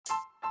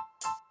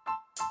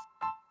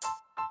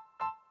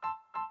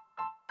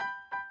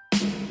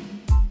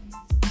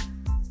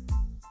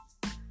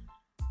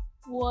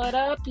What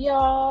up,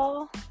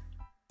 y'all?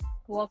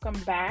 Welcome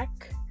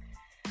back.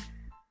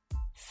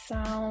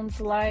 Sounds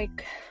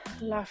like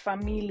La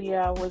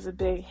Familia was a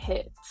big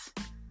hit.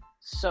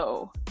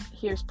 So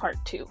here's part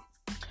 2.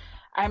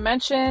 I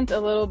mentioned a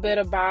little bit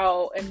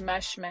about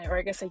enmeshment, or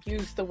I guess I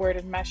used the word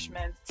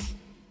enmeshment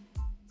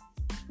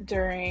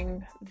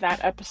during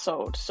that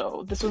episode.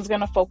 So this one's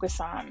gonna focus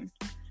on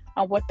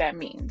what that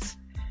means.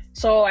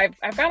 So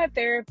I've gone to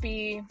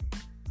therapy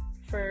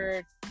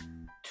for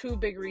 2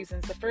 big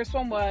reasons. The first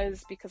one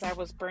was because I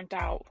was burnt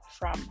out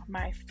from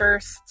my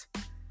first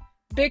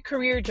big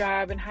career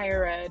job in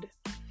higher ed,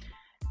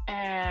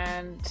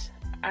 and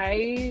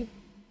I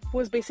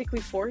was basically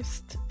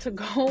forced to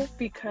go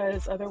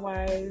because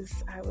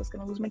otherwise I was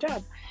going to lose my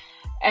job.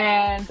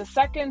 And the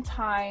second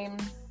time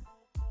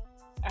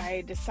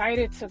I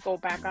decided to go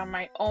back on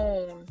my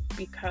own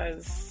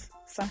because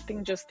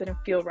something just didn't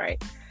feel right.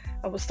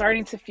 I was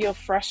starting to feel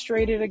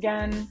frustrated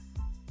again,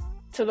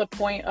 to the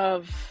point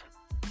of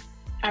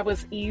I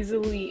was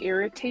easily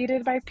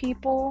irritated by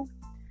people,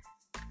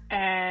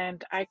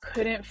 and I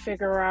couldn't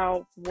figure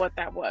out what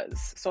that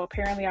was. So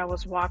apparently I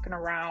was walking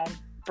around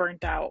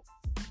burnt out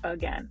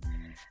again.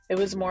 It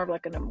was more of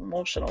like an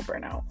emotional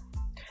burnout.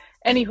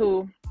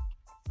 Anywho,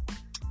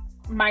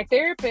 my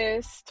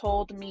therapist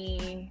told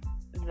me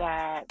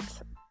that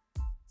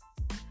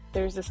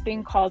there's this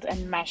thing called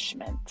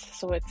enmeshment.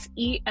 So it's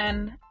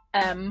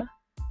ENMESHMENT.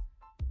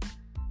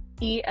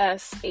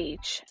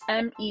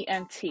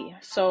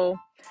 So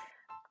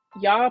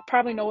y'all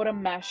probably know what a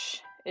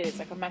mesh is,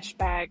 like a mesh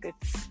bag.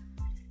 It's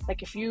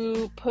like if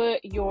you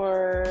put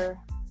your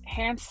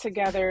hands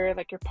together,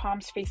 like your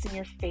palms facing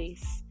your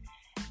face,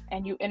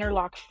 and you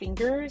interlock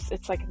fingers,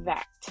 it's like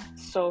that.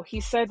 So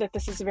he said that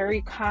this is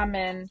very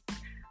common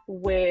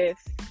with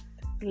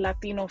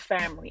Latino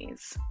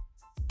families.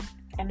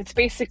 And it's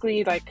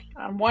basically like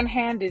on one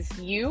hand is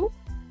you,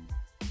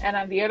 and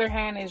on the other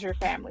hand is your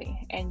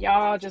family. And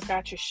y'all just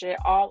got your shit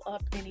all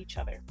up in each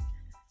other.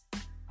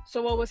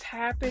 So what was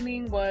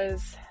happening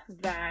was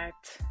that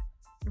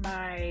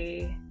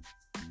my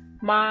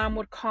mom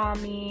would call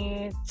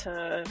me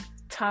to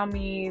tell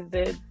me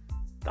that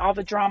all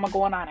the drama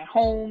going on at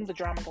home, the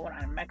drama going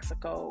on in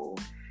Mexico.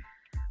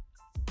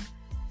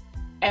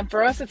 And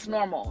for us, it's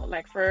normal.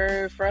 Like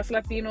for us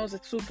Latinos,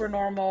 it's super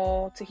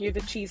normal to hear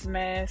the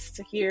chismes,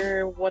 to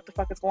hear what the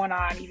fuck is going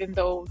on, even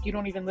though you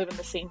don't even live in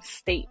the same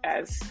state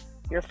as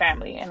your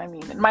family. And I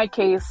mean, in my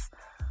case,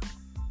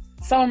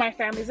 some of my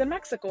family's in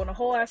Mexico, in a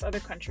whole ass other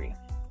country.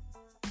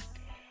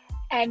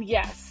 And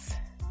yes,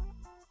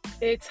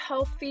 it's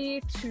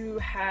healthy to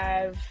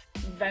have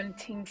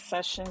venting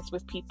sessions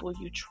with people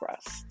you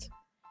trust.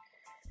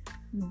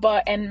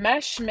 But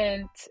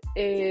enmeshment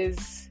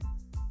is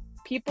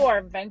people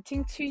are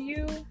venting to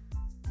you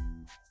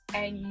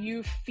and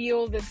you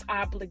feel this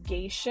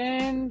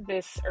obligation,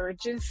 this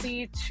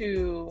urgency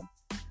to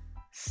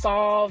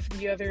solve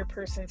the other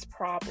person's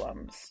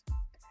problems.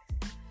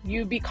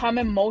 You become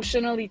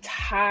emotionally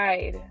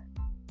tied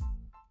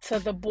to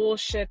the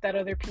bullshit that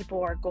other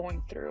people are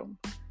going through.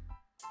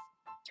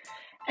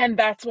 And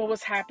that's what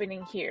was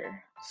happening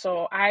here.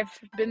 So I've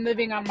been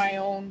living on my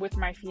own with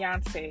my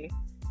fiance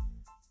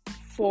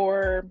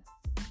for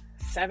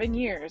 7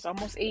 years,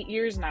 almost 8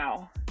 years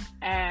now.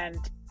 And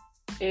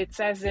it's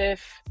as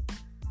if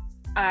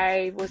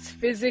I was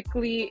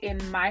physically in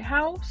my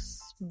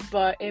house,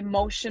 but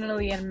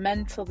emotionally and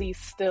mentally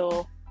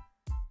still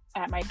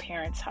at my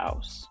parents'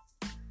 house.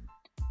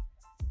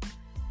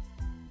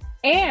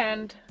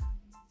 And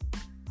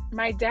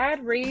my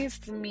dad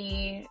raised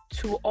me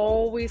to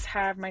always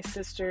have my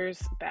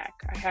sister's back.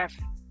 I have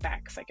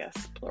backs, I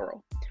guess,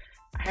 plural.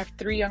 I have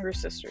 3 younger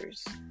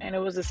sisters, and it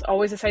was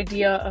always this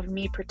idea of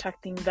me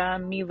protecting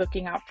them, me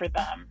looking out for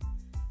them.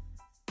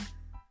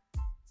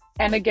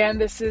 And again,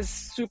 this is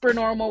super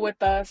normal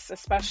with us,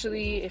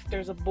 especially if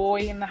there's a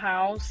boy in the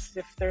house.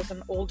 If there's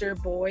an older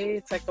boy,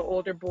 it's like the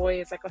older boy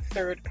is like a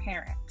third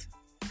parent.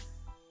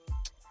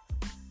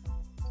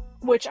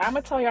 Which I'm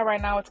gonna tell y'all right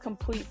now, it's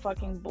complete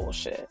fucking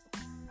bullshit.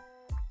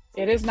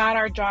 It is not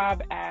our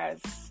job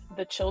as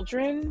the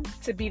children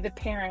to be the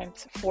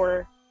parent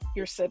for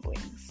your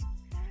siblings.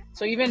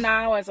 So even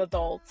now as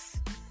adults,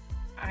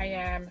 I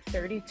am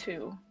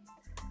 32.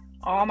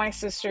 All my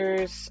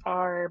sisters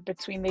are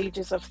between the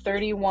ages of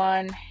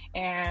 31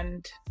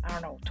 and,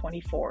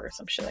 24 or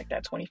some shit like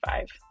that,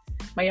 25.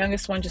 My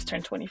youngest one just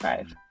turned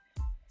 25.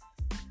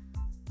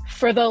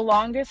 For the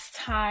longest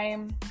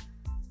time,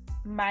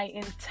 my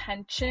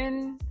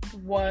intention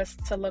was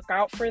to look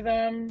out for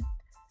them,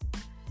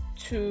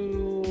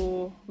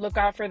 to look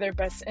out for their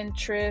best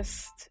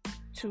interest,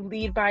 to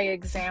lead by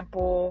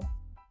example.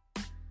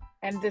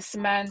 And this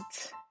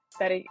meant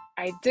that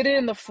I did it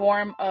in the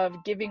form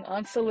of giving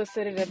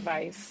unsolicited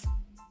advice.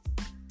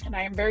 And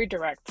I am very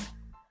direct.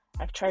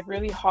 I've tried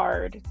really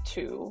hard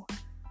to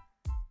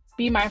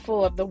be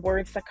mindful of the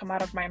words that come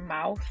out of my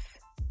mouth,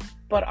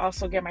 but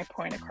also get my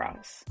point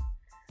across.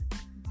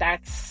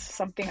 That's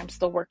something I'm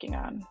still working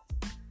on.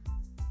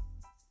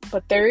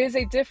 But there is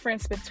a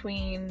difference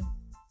between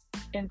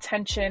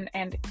intention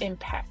and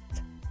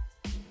impact.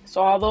 So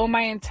although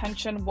my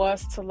intention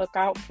was to look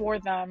out for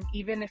them,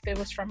 even if it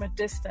was from a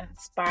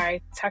distance,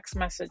 by text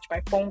message,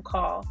 by phone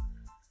call,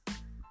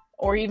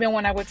 or even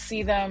when I would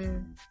see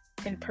them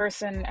in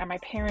person at my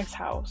parents'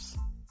 house,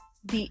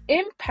 the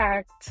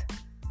impact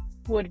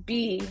would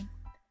be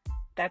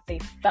that they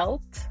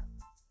felt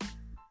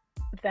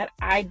that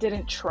I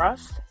didn't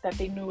trust that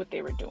they knew what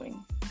they were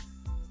doing,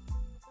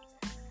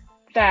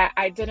 that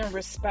I didn't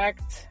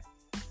respect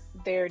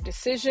their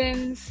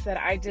decisions, that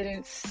I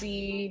didn't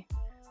see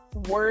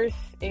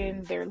worth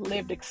in their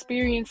lived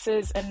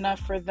experiences enough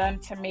for them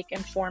to make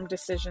informed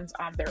decisions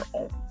on their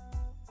own.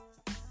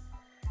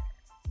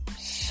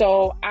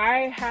 So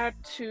I had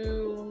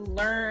to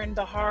learn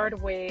the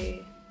hard way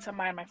to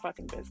mind my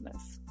fucking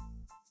business.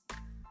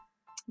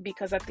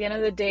 Because at the end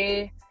of the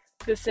day,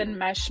 this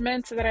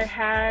enmeshment that I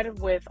had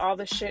with all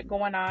the shit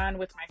going on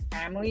with my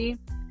family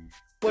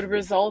would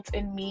result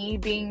in me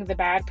being the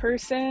bad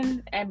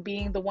person and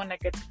being the one that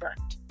gets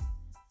burnt.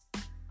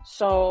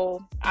 So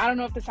I don't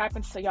know if this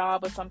happens to y'all,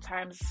 but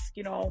sometimes,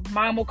 you know,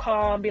 mom will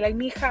call and be like,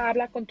 mija,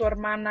 habla con tu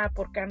hermana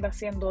porque anda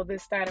haciendo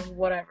this, that, and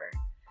whatever.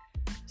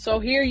 So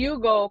here you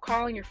go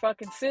calling your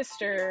fucking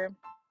sister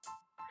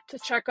to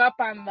check up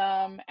on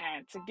them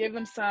and to give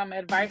them some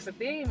advice that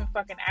they didn't even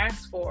fucking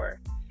ask for.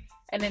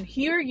 And then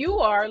here you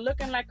are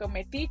looking like a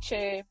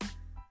metiche,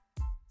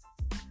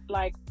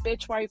 like,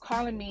 bitch, why are you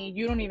calling me?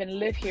 You don't even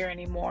live here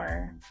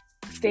anymore.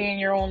 Stay in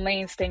your own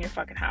lane, stay in your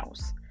fucking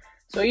house.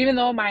 So even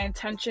though my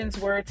intentions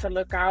were to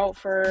look out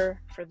for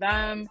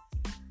them,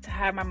 to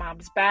have my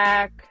mom's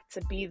back,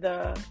 to be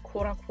the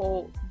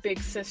quote-unquote big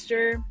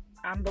sister,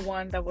 I'm the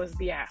one that was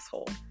the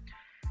asshole.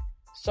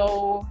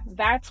 So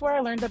that's where I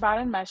learned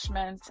about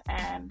enmeshment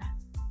and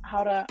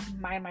how to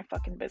mind my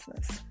fucking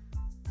business.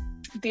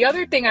 The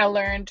other thing I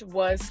learned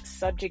was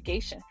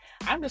subjugation.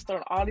 I'm just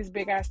throwing all these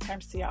big ass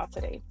terms to y'all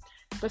today.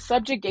 But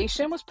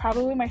subjugation was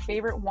probably my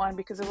favorite one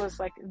because it was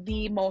like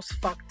the most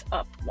fucked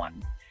up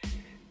one.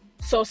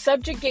 So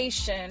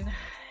subjugation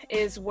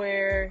is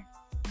where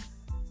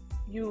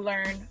you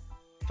learn,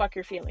 fuck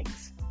your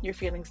feelings. Your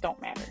feelings don't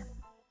matter.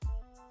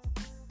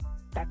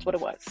 That's what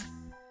it was.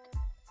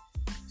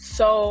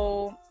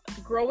 So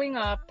growing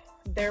up,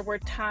 there were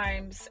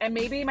times, and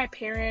maybe my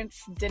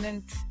parents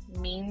didn't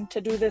mean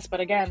to do this, but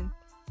again,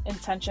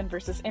 intention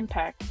versus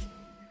impact.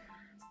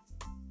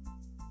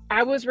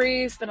 I was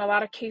raised in a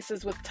lot of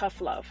cases with tough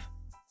love.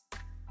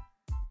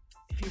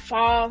 If you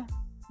fall,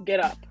 get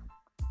up.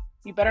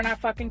 You better not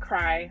fucking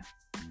cry.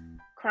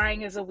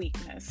 Crying is a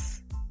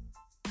weakness.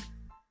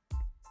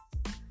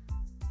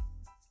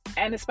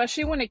 And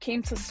especially when it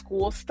came to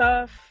school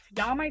stuff,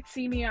 y'all might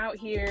see me out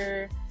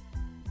here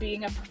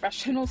being a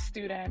professional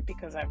student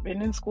because I've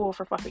been in school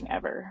for fucking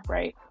ever,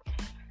 right?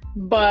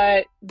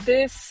 But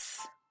this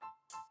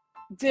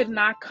did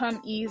not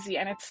come easy,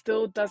 and it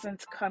still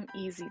doesn't come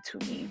easy to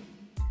me.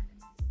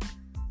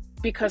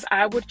 Because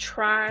I would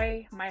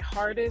try my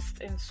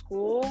hardest in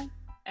school,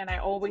 and I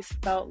always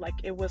felt like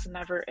it was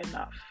never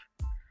enough.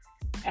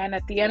 And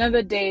at the end of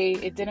the day,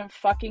 it didn't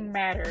fucking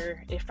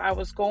matter if I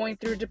was going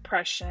through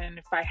depression,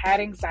 if I had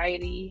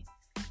anxiety,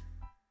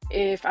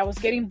 if I was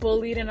getting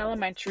bullied in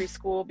elementary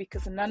school,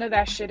 because none of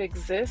that shit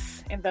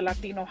exists in the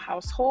Latino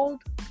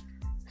household.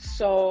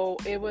 So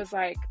it was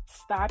like,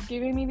 stop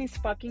giving me these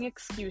fucking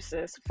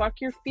excuses. Fuck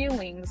your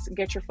feelings.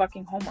 Get your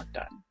fucking homework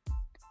done.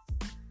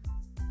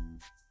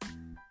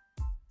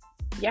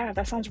 Yeah,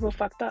 that sounds real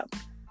fucked up.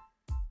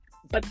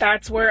 But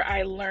that's where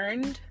I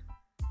learned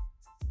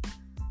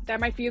that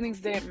my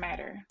feelings didn't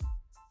matter.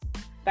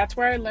 That's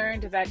where I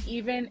learned that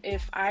even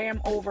if I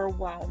am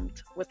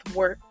overwhelmed with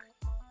work,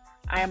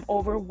 I am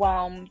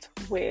overwhelmed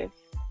with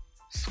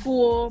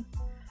school,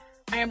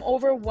 I am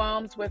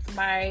overwhelmed with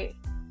my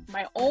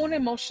own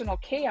emotional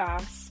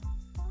chaos,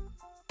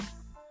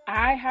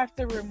 I have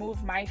to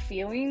remove my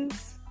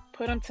feelings,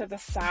 put them to the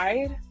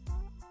side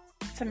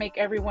to make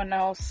everyone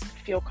else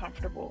feel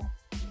comfortable.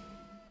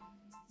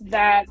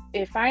 That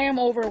if I am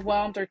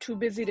overwhelmed or too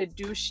busy to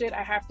do shit,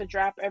 I have to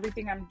drop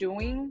everything I'm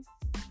doing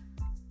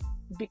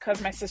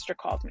because my sister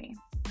called me.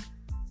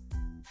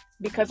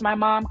 Because my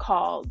mom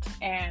called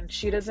and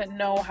she doesn't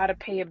know how to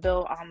pay a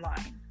bill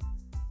online.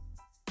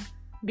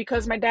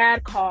 Because my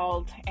dad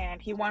called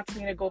and he wants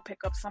me to go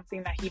pick up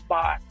something that he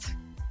bought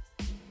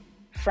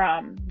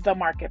from the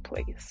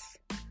marketplace.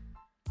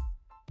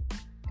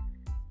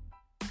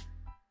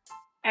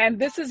 And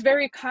this is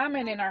very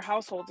common in our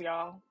households,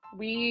 y'all.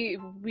 We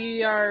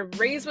are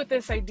raised with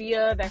this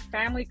idea that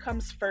family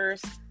comes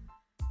first,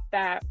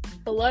 that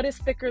blood is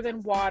thicker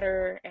than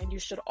water, and you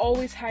should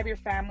always have your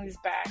family's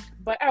back.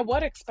 But at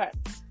what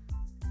expense?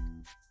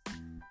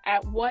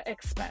 At what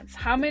expense?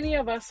 How many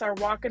of us are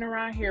walking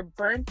around here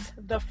burnt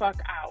the fuck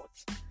out,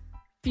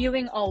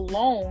 feeling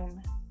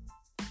alone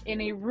in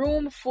a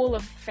room full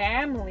of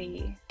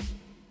family,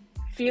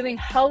 feeling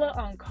hella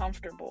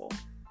uncomfortable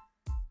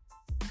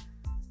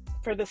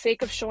for the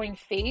sake of showing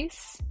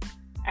face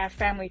at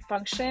family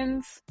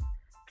functions,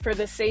 for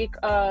the sake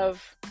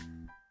of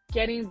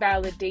getting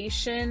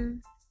validation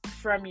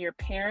from your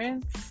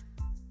parents,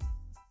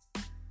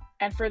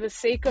 And for the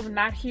sake of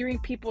not hearing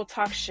people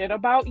talk shit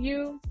about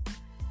you,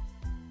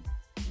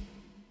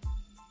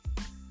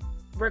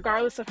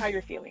 regardless of how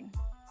you're feeling.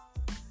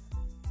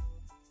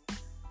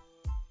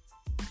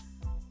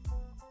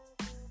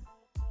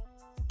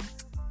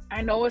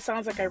 I know it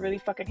sounds like I really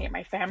fucking hate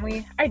my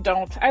family. I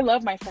don't. I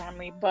love my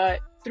family, but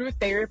through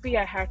therapy,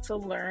 I had to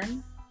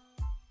learn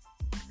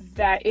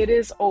that it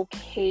is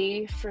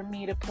okay for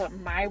me to put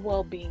my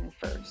well-being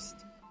first.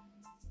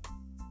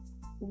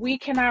 We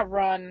cannot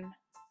run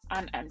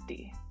on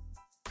empty.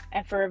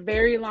 And for a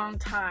very long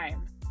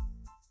time,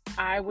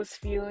 I was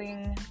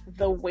feeling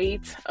the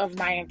weight of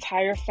my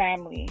entire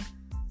family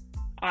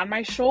on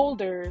my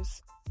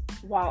shoulders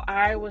while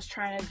I was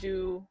trying to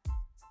do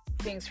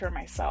things for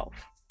myself.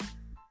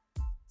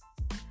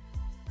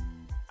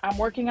 I'm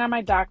working on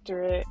my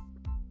doctorate.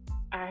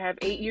 I have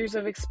 8 years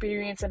of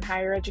experience in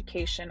higher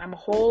education. I'm a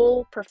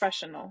whole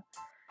professional.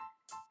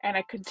 And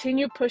I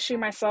continue pushing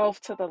myself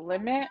to the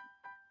limit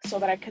so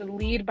that I could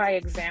lead by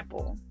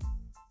example.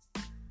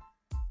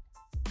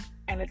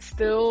 And it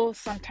still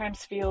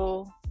sometimes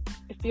feels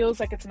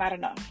like it's not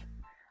enough.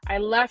 I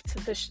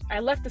left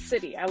the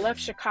city. I left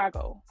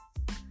Chicago,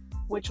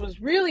 which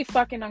was really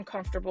fucking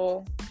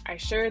uncomfortable. I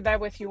shared that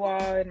with you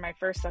all in my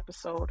first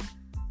episode.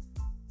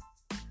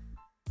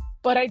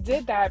 But I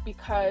did that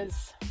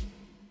because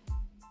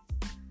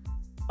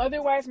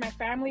otherwise my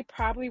family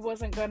probably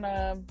wasn't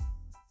gonna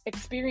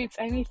experience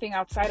anything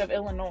outside of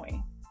Illinois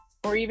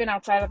or even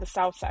outside of the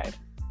South Side.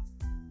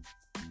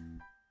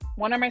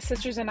 One of my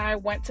sisters and I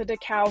went to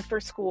DeKalb for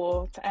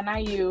school, to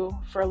NIU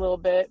for a little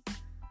bit.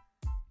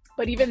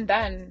 But even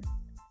then,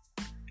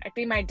 I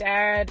think my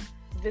dad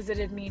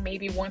visited me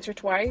maybe once or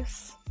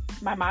twice.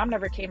 My mom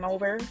never came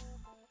over.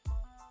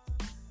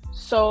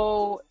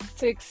 So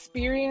to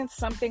experience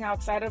something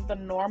outside of the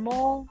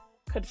normal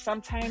could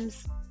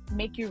sometimes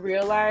make you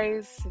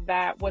realize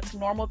that what's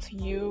normal to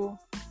you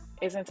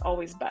isn't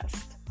always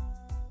best.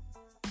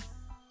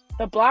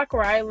 The block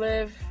where I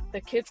live,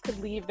 the kids could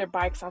leave their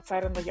bikes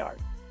outside in the yard.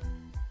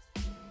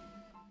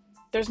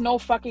 There's no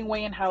fucking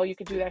way in hell you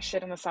could do that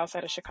shit in the South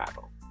Side of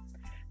Chicago.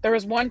 There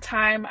was one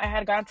time I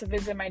had gone to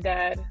visit my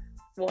dad,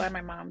 well, and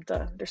my mom,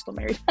 they're still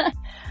married.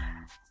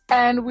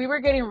 And we were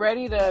getting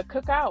ready to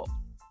cook out.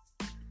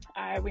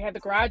 We had the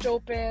garage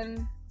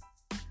open.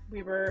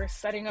 We were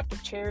setting up the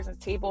chairs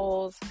and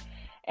tables.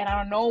 And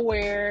out of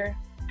nowhere,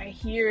 I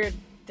hear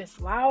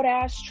this loud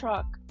ass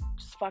truck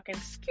just fucking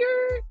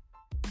skirt,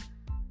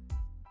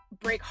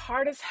 brake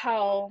hard as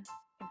hell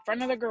in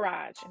front of the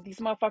garage. And these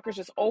motherfuckers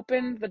just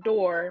opened the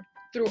door,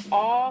 threw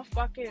all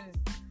fucking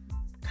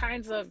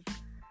kinds of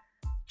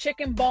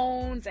chicken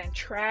bones and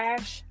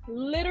trash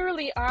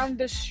literally on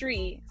the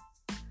street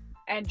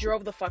and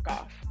drove the fuck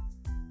off.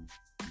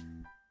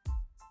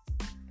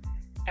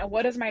 And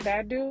what does my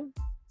dad do?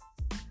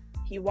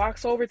 He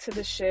walks over to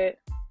the shit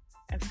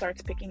and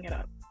starts picking it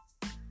up.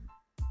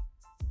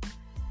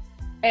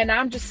 And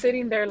I'm just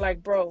sitting there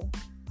like, bro,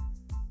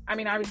 I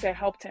mean, obviously I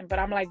helped him, but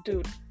I'm like,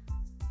 dude,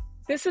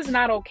 this is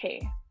not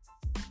okay.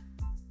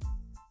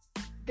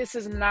 This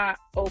is not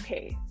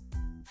okay.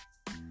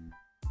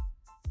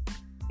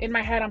 In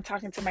my head, I'm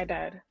talking to my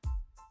dad.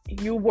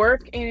 You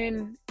work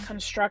in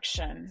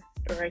construction,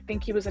 or I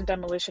think he was in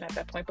demolition at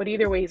that point, but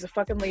either way, he's a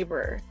fucking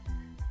laborer.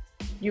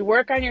 You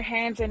work on your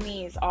hands and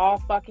knees all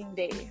fucking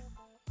day,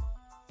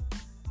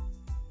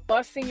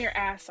 busting your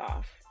ass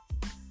off.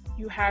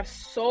 You have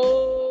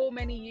so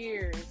many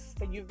years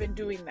that you've been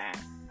doing that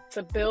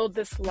to build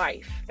this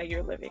life that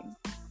you're living.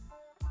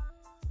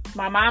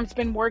 My mom's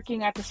been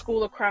working at the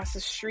school across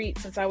the street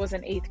since I was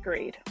in 8th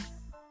grade.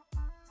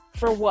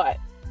 For what?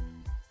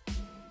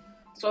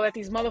 So that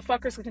these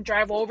motherfuckers can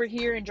drive over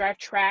here and drive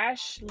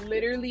trash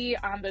literally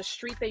on the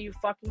street that you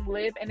fucking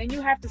live, and then you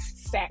have to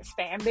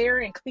stand there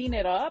and clean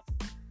it up?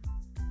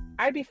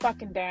 I'd be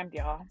fucking damned,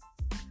 y'all.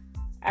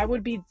 I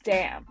would be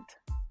damned.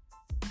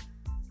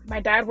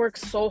 My dad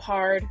works so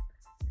hard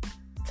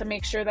to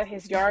make sure that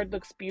his yard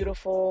looks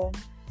beautiful.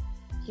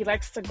 He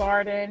likes to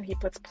garden. He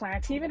puts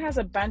plants. He even has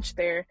a bench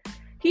there.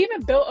 He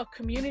even built a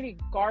community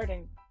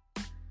garden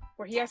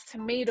where he has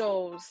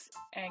tomatoes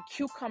and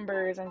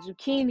cucumbers and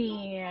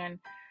zucchini and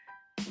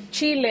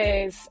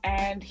chiles,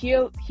 and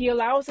he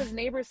allows his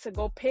neighbors to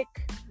go pick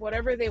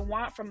whatever they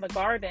want from the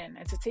garden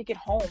and to take it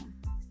home.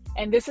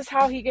 And this is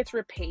how he gets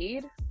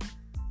repaid?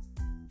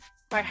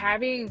 By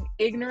having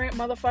ignorant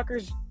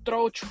motherfuckers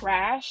throw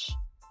trash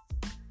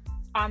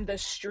on the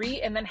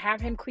street and then have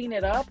him clean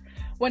it up,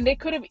 when they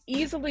could have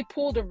easily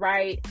pulled a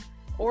right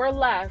or a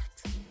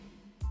left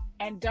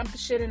and dumped the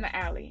shit in the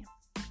alley.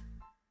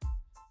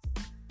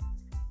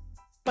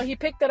 But he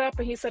picked it up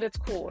and he said it's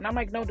cool. And I'm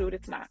like, no, dude,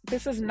 it's not.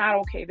 This is not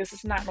okay. This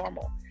is not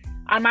normal.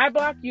 On my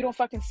block, you don't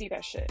fucking see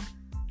that shit.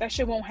 That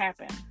shit won't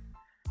happen.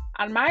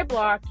 On my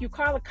block, you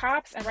call the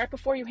cops, and right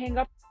before you hang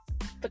up,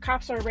 the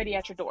cops are already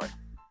at your door.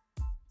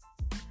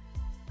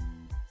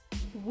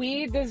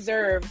 We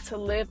deserve to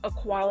live a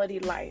quality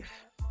life.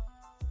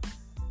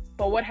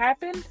 But what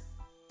happened?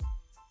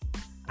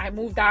 I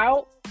moved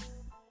out.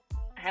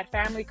 I had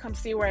family come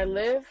see where I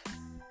live.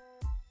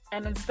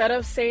 And instead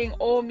of saying,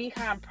 oh, mija,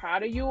 I'm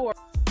proud of you, or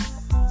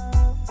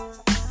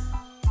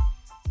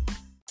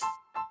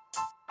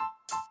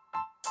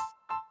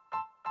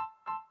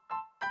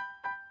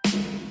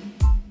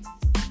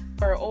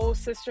oh,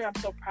 sister, I'm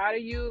so proud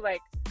of you,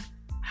 like,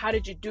 how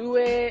did you do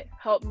it?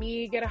 Help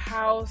me get a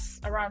house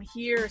around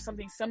here or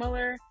something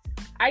similar.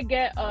 I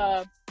get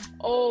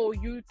oh,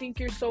 you think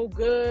you're so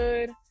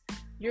good,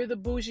 you're the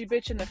bougie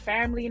bitch in the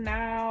family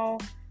now,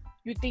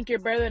 you think you're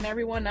better than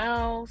everyone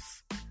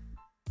else.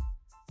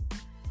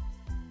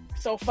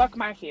 So fuck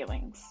my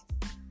feelings.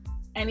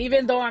 And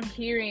even though I'm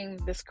hearing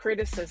this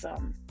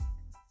criticism,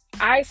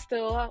 I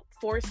still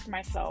forced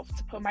myself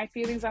to put my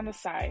feelings on the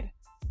side,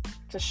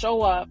 to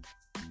show up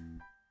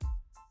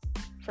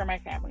for my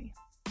family.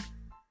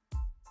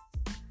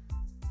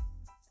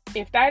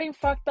 If that ain't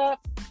fucked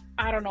up,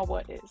 I don't know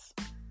what is.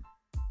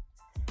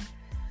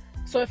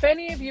 So if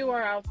any of you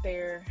are out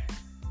there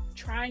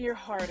trying your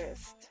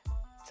hardest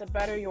to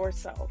better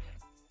yourself,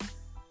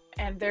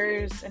 and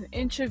there's an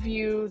inch of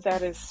you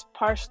that is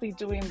partially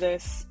doing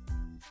this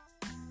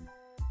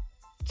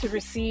to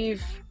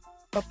receive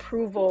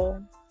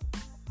approval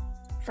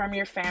from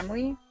your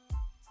family,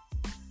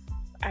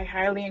 I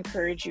highly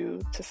encourage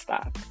you to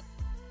stop.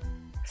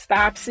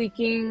 Stop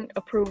seeking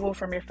approval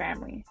from your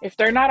family. If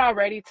they're not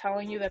already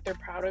telling you that they're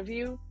proud of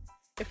you,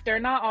 if they're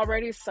not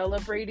already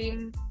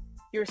celebrating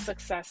your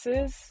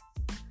successes,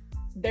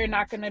 they're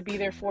not going to be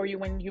there for you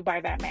when you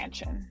buy that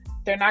mansion.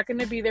 They're not going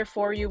to be there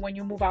for you when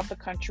you move out the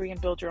country and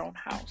build your own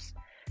house.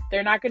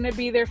 They're not going to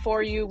be there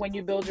for you when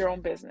you build your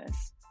own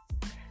business.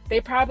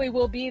 They probably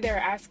will be there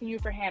asking you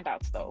for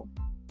handouts though.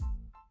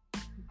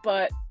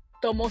 But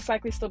they'll most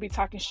likely still be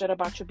talking shit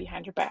about you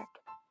behind your back.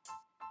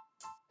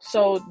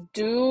 So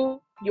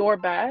do your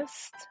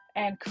best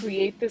and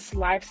create this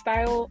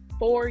lifestyle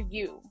for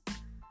you.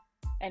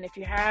 And if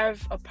you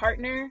have a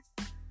partner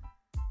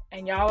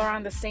and y'all are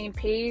on the same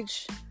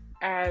page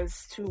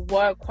as to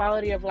what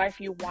quality of life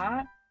you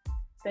want,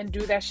 then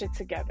do that shit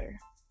together.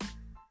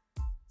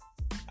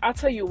 I'll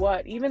tell you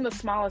what, even the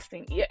smallest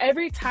thing,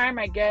 every time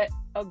I get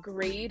a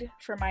grade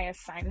for my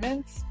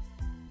assignments,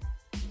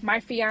 my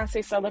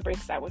fiance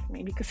celebrates that with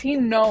me because he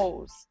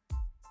knows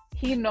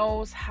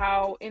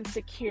how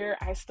insecure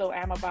I still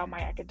am about my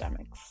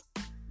academics.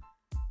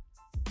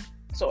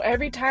 So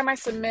every time I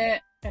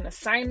submit an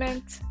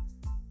assignment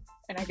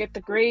and I get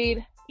the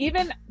grade,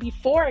 even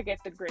before I get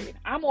the grade,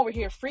 I'm over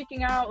here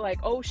freaking out like,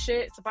 oh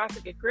shit, it's about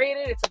to get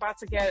graded.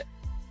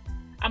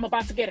 I'm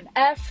about to get an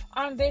F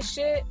on this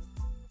shit.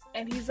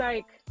 And he's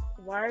like,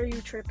 why are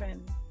you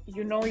tripping?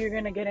 You know you're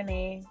going to get an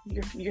A.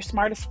 You're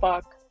smart as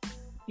fuck.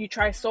 You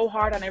try so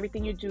hard on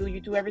everything you do.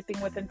 You do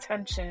everything with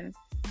intention.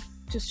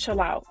 Just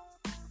chill out.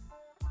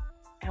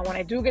 And when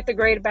I do get the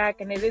grade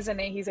back and it is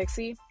an A, he's like,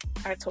 see,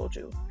 I told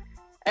you.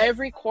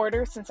 Every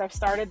quarter since I've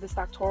started this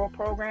doctoral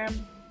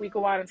program, we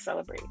go out and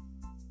celebrate.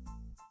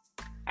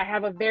 I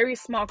have a very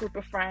small group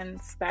of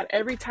friends that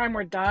every time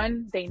we're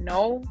done, they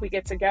know we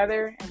get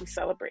together and we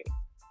celebrate.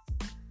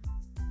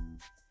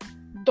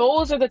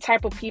 Those are the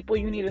type of people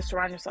you need to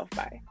surround yourself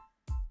by.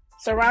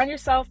 Surround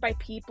yourself by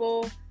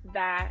people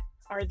that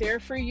are there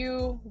for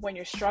you when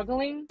you're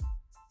struggling,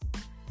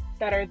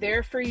 that are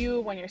there for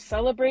you when you're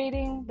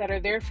celebrating, that are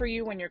there for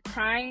you when you're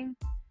crying,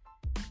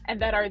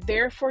 and that are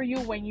there for you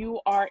when you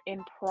are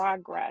in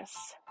progress,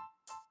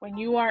 when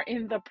you are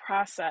in the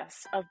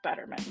process of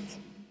betterment.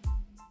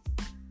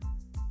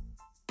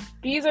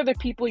 These are the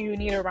people you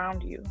need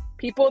around you.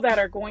 People that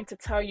are going to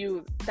tell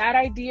you that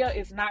idea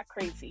is not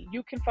crazy.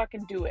 You can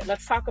fucking do it.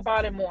 Let's talk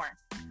about it more.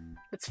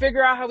 Let's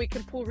figure out how we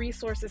can pull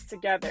resources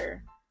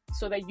together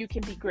so that you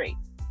can be great.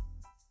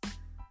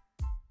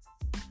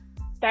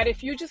 That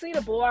if you just need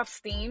to blow off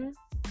steam,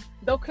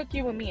 they'll cook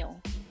you a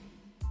meal.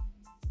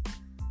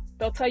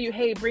 They'll tell you,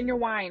 hey, bring your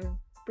wine,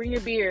 bring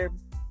your beer,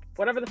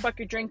 whatever the fuck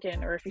you're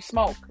drinking, or if you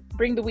smoke,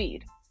 bring the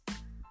weed.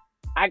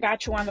 I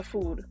got you on the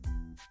food.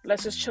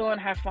 Let's just chill and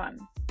have fun.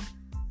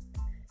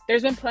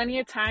 There's been plenty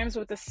of times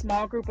with a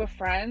small group of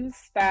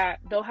friends that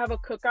they'll have a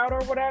cookout or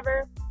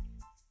whatever.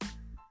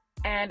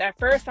 And at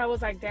first I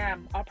was like,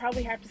 damn, I'll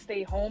probably have to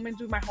stay home and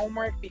do my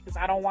homework because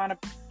I don't want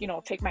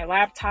to, take my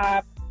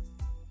laptop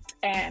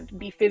and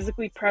be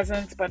physically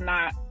present, but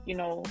not,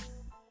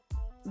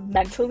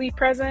 mentally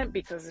present,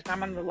 because if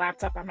I'm on the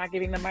laptop, I'm not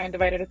giving them my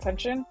undivided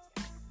attention.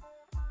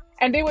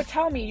 And they would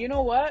tell me, you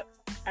know what?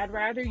 I'd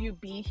rather you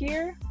be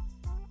here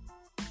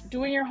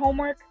doing your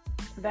homework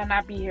than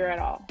not be here at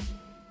all.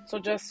 So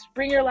just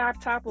bring your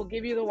laptop. We'll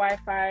give you the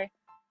Wi-Fi.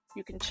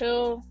 You can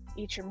chill,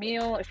 eat your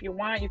meal. If you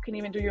want, you can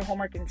even do your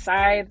homework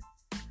inside.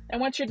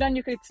 And once you're done,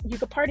 you could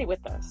party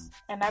with us.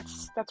 And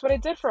that's what I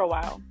did for a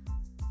while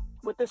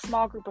with this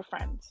small group of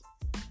friends.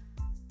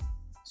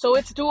 So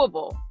it's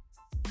doable.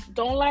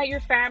 Don't let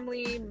your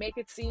family make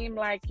it seem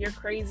like you're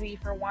crazy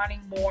for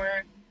wanting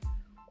more,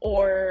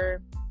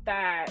 or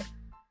that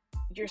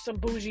you're some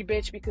bougie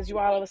bitch because you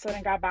all of a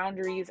sudden got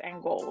boundaries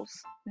and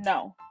goals.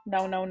 No.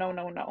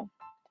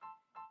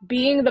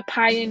 Being the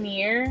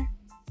pioneer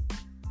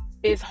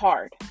is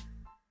hard.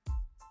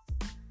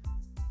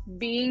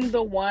 Being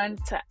the one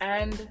to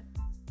end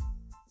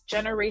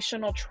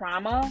generational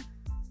trauma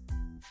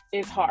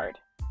is hard.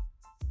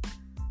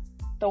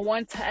 The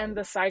one to end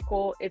the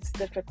cycle, it's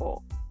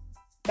difficult.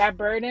 That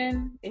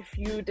burden, if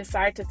you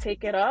decide to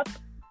take it up,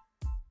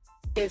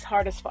 is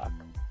hard as fuck,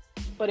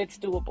 but it's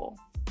doable.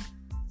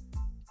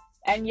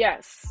 And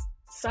yes,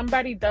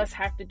 somebody does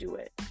have to do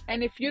it.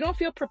 And if you don't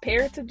feel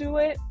prepared to do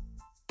it,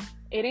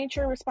 it ain't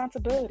your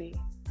responsibility.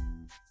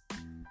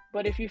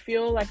 But if you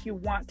feel like you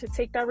want to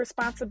take that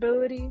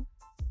responsibility,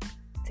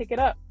 take it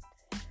up.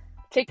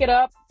 Take it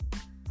up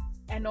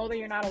and know that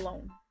you're not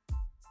alone.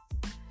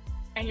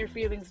 And your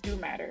feelings do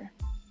matter.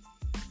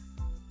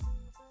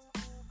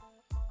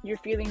 Your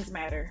feelings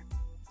matter.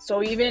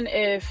 So even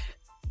if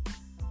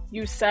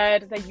you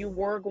said that you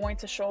were going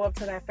to show up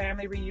to that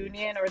family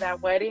reunion or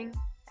that wedding,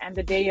 and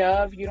the day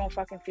of, you don't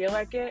fucking feel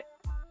like it,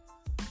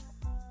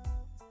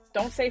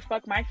 don't say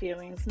fuck my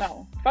feelings.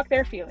 No, fuck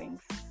their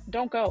feelings.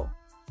 Don't go.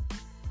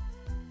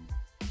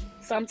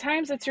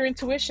 Sometimes it's your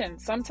intuition.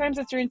 Sometimes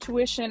it's your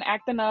intuition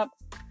acting up,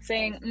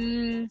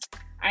 saying,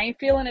 I ain't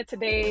feeling it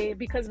today,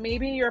 because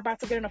maybe you're about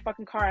to get in a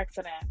fucking car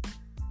accident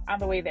on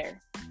the way there.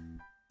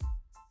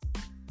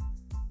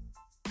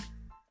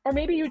 Or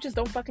maybe you just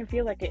don't fucking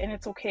feel like it, and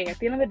it's okay. At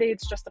the end of the day,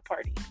 it's just a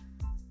party.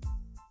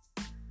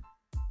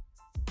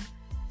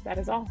 That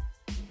is all.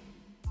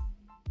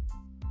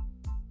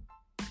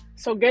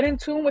 So get in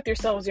tune with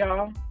yourselves,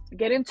 y'all.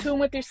 Get in tune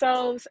with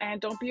yourselves,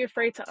 and don't be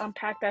afraid to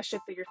unpack that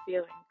shit that you're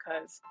feeling,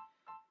 because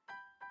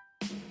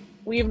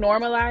we've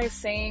normalized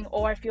saying,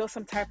 oh, I feel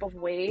some type of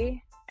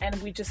way,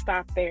 and we just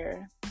stop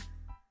there.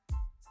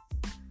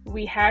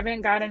 We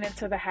haven't gotten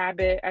into the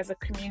habit as a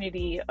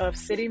community of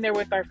sitting there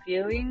with our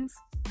feelings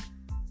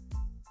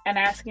and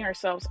asking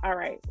ourselves, all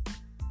right,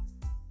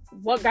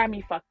 what got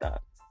me fucked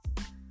up?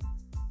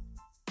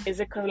 Is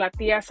it because La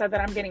Tia said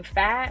that I'm getting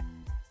fat?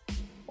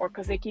 Or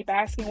because they keep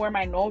asking where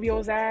my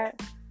novio's at?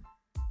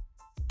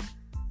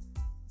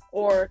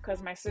 Or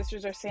because my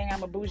sisters are saying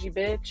I'm a bougie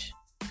bitch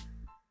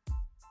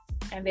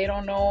and they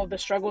don't know the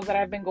struggles that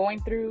I've been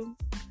going through?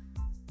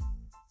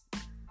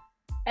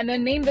 And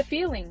then name the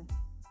feeling.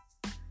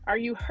 Are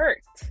you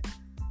hurt?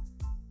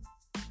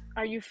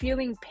 Are you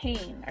feeling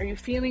pain? Are you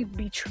feeling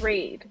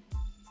betrayed?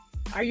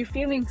 Are you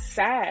feeling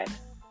sad?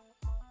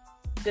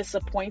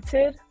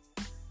 Disappointed?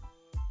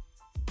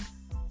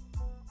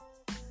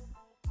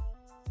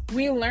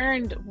 We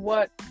learned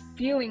what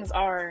feelings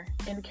are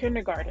in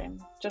kindergarten,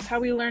 just how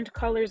we learned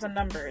colors and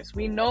numbers.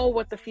 We know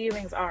what the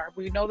feelings are.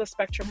 We know the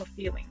spectrum of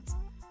feelings.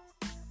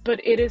 But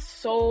it is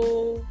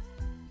so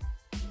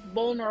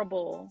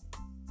vulnerable,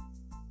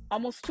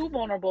 almost too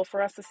vulnerable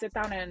for us to sit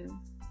down and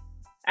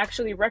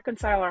actually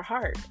reconcile our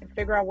heart and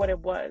figure out what it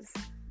was.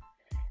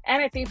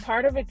 And I think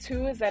part of it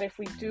too is that if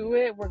we do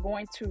it, we're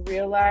going to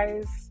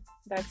realize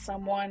that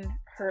someone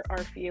hurt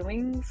our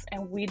feelings,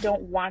 and we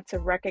don't want to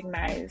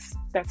recognize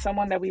that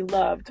someone that we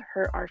loved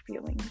hurt our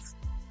feelings.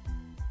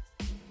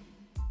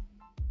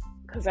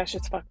 Because that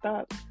shit's fucked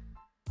up.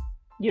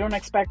 You don't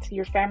expect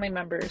your family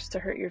members to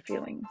hurt your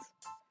feelings.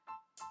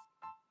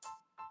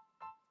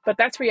 But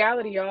that's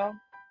reality, y'all.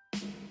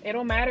 It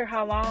don't matter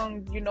how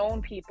long you've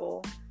known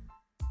people.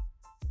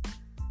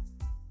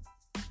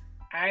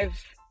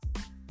 I've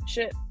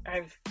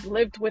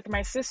lived with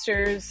my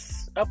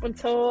sisters up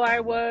until I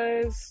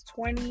was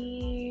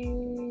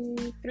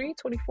 23,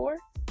 24.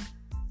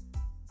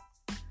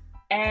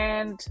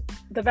 And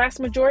the vast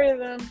majority of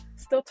them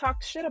still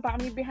talked shit about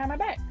me behind my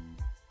back.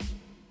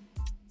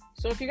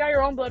 So if you got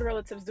your own blood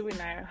relatives doing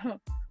that,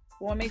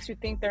 what makes you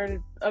think there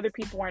other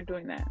people aren't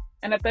doing that?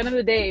 And at the end of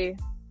the day,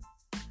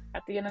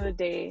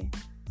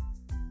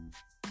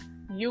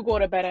 you go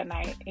to bed at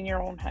night in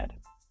your own head.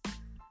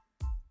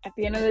 At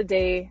the end of the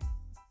day,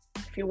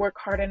 if you work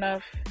hard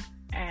enough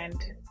and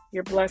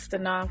you're blessed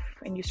enough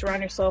and you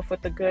surround yourself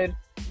with the good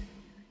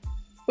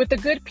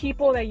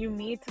people that you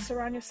need to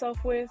surround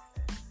yourself with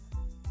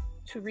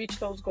to reach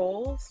those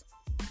goals,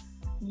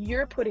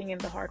 you're putting in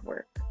the hard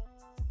work.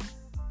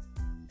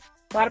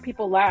 A lot of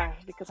people laugh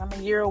because I'm a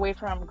year away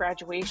from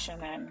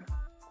graduation, and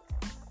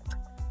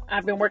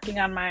I've been working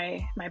on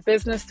my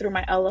business through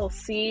my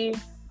LLC.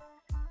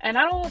 And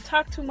I don't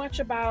talk too much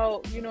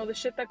about, the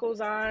shit that goes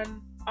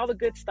on, all the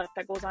good stuff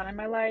that goes on in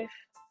my life.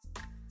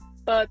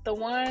 But the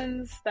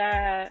ones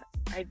that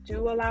I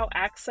do allow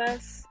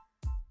access,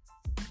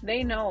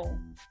 they know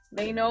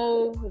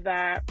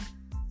that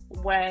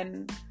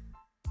when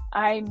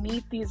I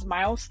meet these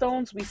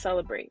milestones, we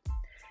celebrate.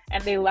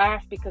 And they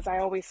laugh because I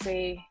always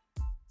say,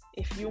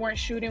 if you weren't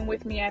shooting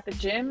with me at the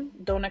gym,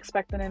 don't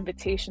expect an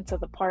invitation to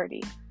the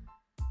party.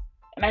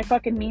 And I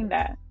fucking mean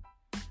that.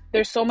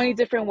 There's so many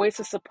different ways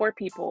to support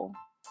people.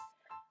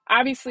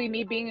 Obviously,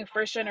 me being a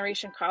first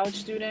generation college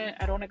student,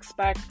 I don't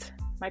expect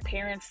my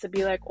parents to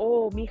be like,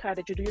 oh, mija,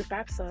 did you do your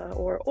FAFSA?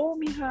 Or, oh,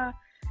 mija,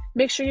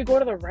 make sure you go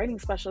to the writing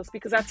specialist,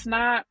 because that's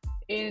not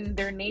in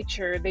their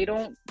nature. They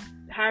don't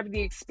have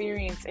the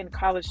experience in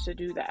college to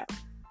do that.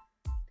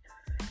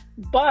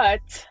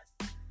 But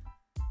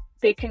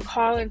they can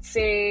call and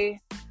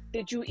say,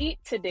 did you eat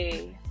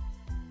today?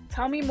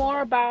 Tell me more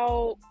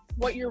about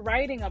what you're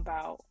writing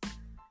about.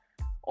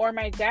 Or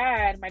my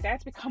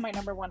dad's become my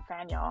number one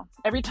fan, y'all.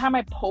 Every time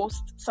I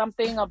post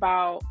something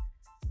about,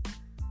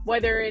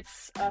 whether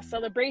it's a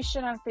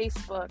celebration on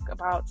Facebook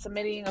about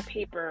submitting a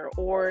paper,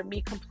 or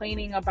me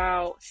complaining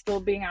about still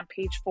being on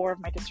page 4 of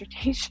my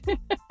dissertation,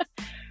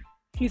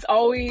 he's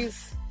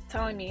always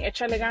telling me,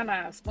 échale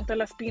ganas, ponte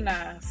las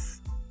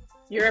pinas,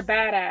 you're a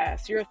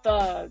badass, you're a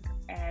thug.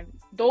 And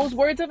those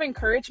words of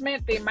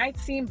encouragement, they might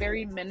seem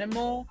very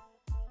minimal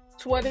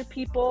to other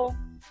people,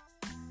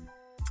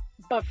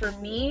 but for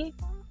me,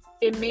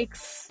 it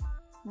makes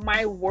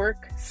my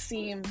work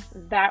seem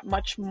that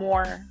much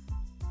more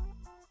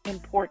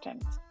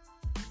important.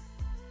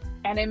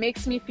 And it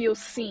makes me feel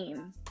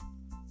seen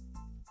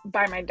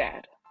by my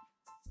dad.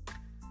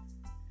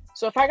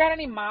 So if I got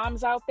any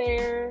moms out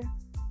there,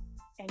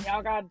 and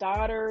y'all got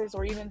daughters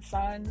or even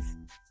sons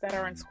that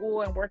are in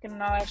school and working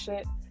and all that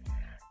shit,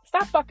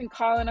 stop fucking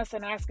calling us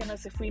and asking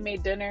us if we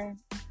made dinner.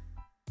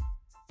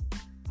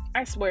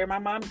 I swear,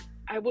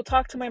 I will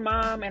talk to my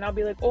mom and I'll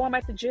be like, oh, I'm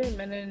at the gym.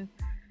 And then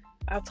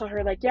I'll tell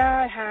her, like, yeah,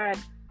 I had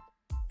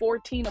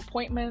 14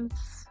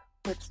 appointments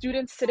with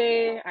students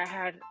today. I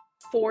had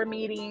 4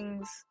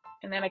 meetings.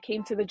 And then I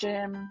came to the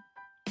gym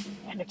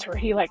and it's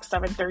already like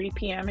 7:30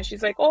 p.m. And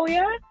she's like, oh,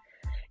 yeah?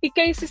 ¿Y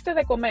qué hiciste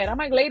de comer? I'm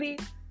like, lady,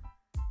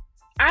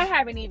 I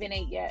haven't even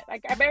ate yet.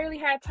 Like, I barely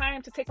had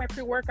time to take my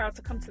pre-workout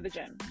to come to the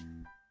gym.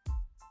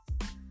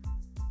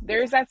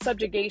 There's that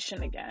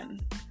subjugation again.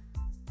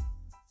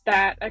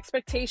 That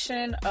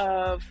expectation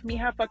of,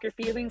 mija, fuck your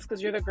feelings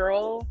because you're the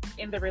girl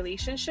in the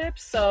relationship.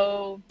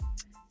 So,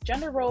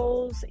 gender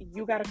roles,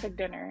 you gotta cook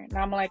dinner. And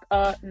I'm like,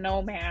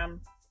 no, ma'am.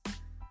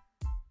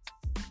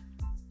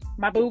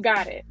 My boo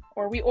got it.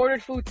 Or we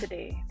ordered food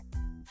today.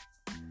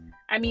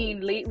 I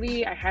mean,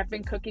 lately I have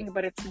been cooking,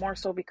 but it's more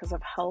so because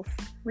of health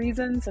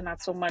reasons and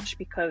not so much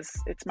because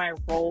it's my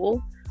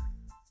role.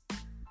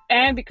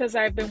 And because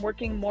I've been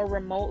working more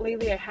remote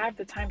lately, I have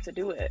the time to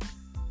do it.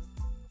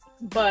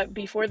 But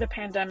before the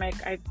pandemic,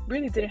 I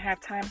really didn't have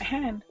time,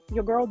 and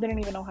your girl didn't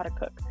even know how to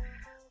cook,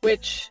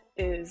 which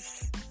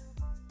is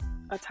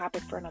a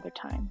topic for another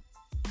time.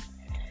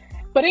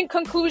 But in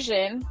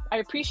conclusion, I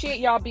appreciate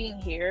y'all being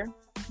here.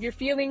 Your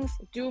feelings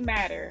do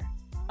matter.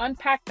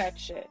 Unpack that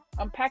shit.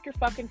 Unpack your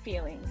fucking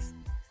feelings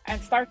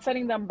and start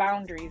setting them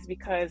boundaries,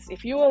 because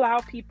if you allow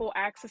people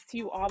access to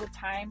you all the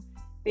time,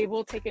 they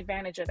will take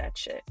advantage of that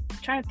shit. I'm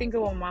trying to think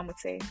of what my mom would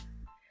say.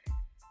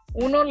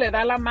 Uno le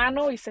da la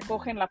mano y se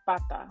cogen la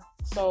pata.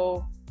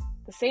 So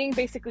the saying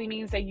basically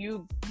means that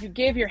you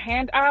give your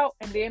hand out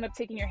and they end up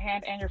taking your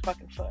hand and your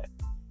fucking foot.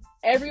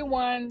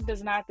 Everyone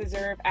does not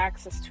deserve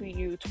access to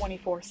you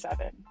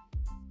 24/7.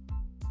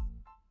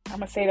 I'm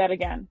gonna say that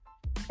again.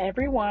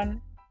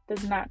 Everyone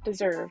does not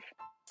deserve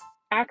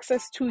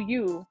access to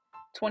you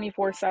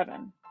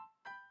 24/7.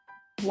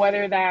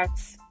 Whether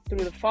that's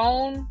through the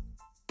phone,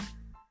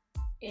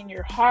 in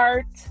your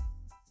heart,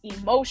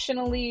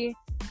 emotionally,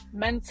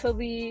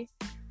 mentally.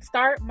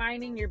 Start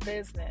minding your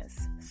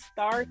business.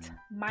 Start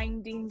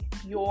minding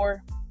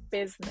your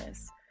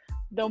business.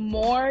 The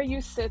more you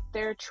sit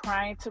there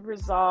trying to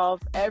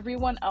resolve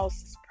everyone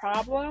else's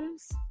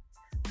problems,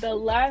 the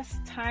less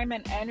time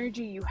and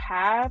energy you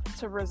have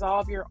to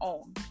resolve your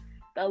own.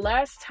 The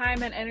less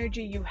time and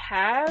energy you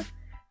have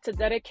to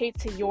dedicate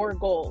to your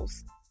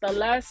goals. The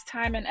less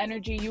time and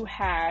energy you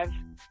have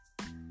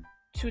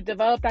to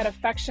develop that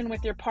affection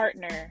with your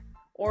partner,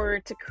 or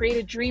to create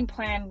a dream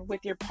plan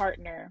with your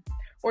partner.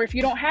 Or if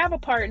you don't have a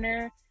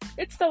partner,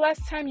 it's the less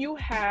time you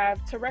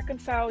have to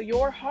reconcile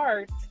your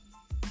heart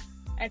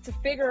and to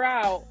figure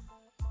out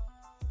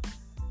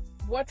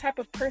what type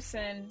of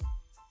person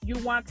you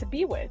want to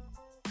be with.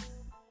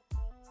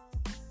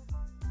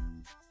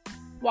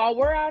 While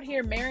we're out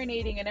here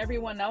marinating in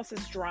everyone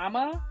else's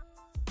drama,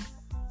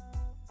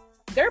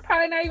 they're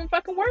probably not even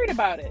fucking worried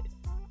about it.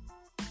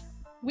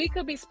 We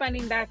could be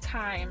spending that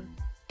time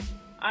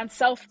on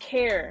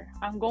self-care,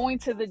 on going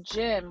to the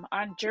gym,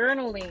 on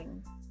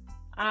journaling,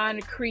 on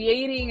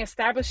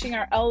establishing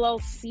our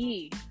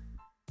LLC,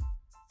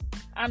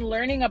 on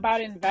learning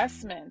about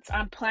investments,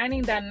 on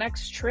planning that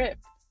next trip,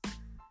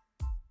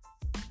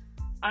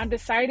 on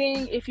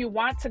deciding if you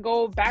want to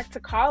go back to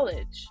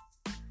college.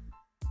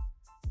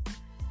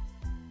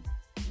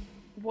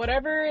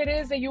 Whatever it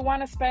is that you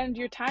want to spend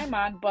your time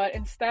on, but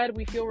instead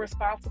we feel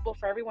responsible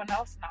for everyone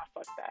else. Nah,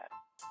 fuck that.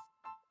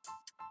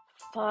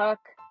 Fuck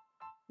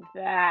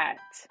that.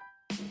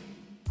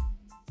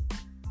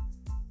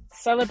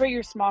 Celebrate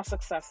your small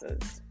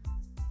successes.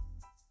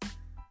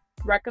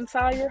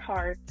 Reconcile your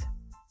heart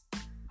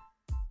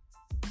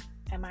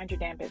and mind your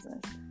damn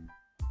business.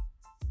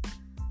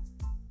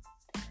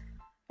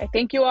 I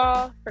thank you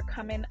all for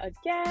coming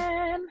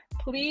again.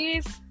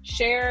 Please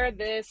share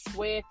this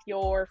with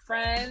your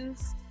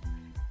friends.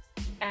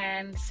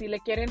 And si le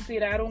quieren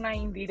tirar una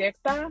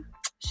indirecta,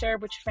 share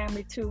it with your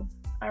family too.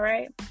 All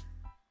right?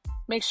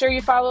 Make sure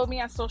you follow me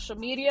on social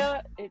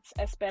media. It's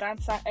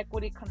Esperanza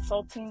Equity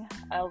Consulting,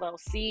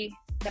 LLC.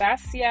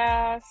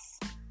 Gracias.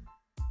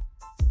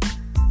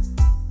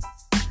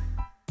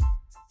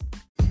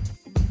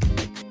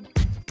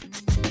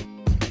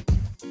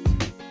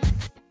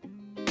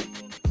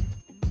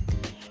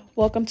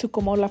 Welcome to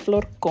Como la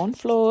Flor con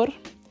Flor.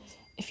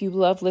 If you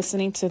love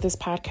listening to this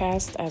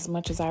podcast as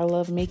much as I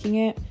love making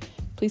it,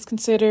 please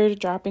consider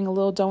dropping a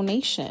little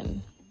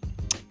donation.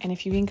 And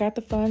if you ain't got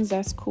the funds,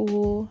 that's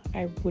cool.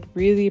 I would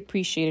really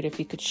appreciate it if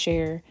you could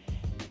share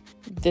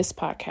this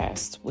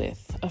podcast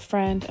with a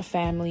friend, a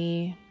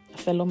family, a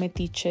fellow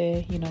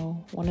metiche,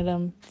 one of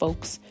them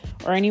folks,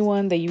 or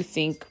anyone that you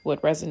think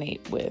would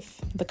resonate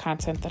with the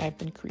content that I've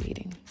been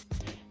creating.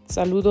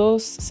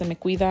 Saludos, se me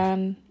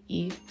cuidan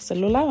y se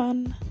lo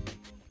lavan.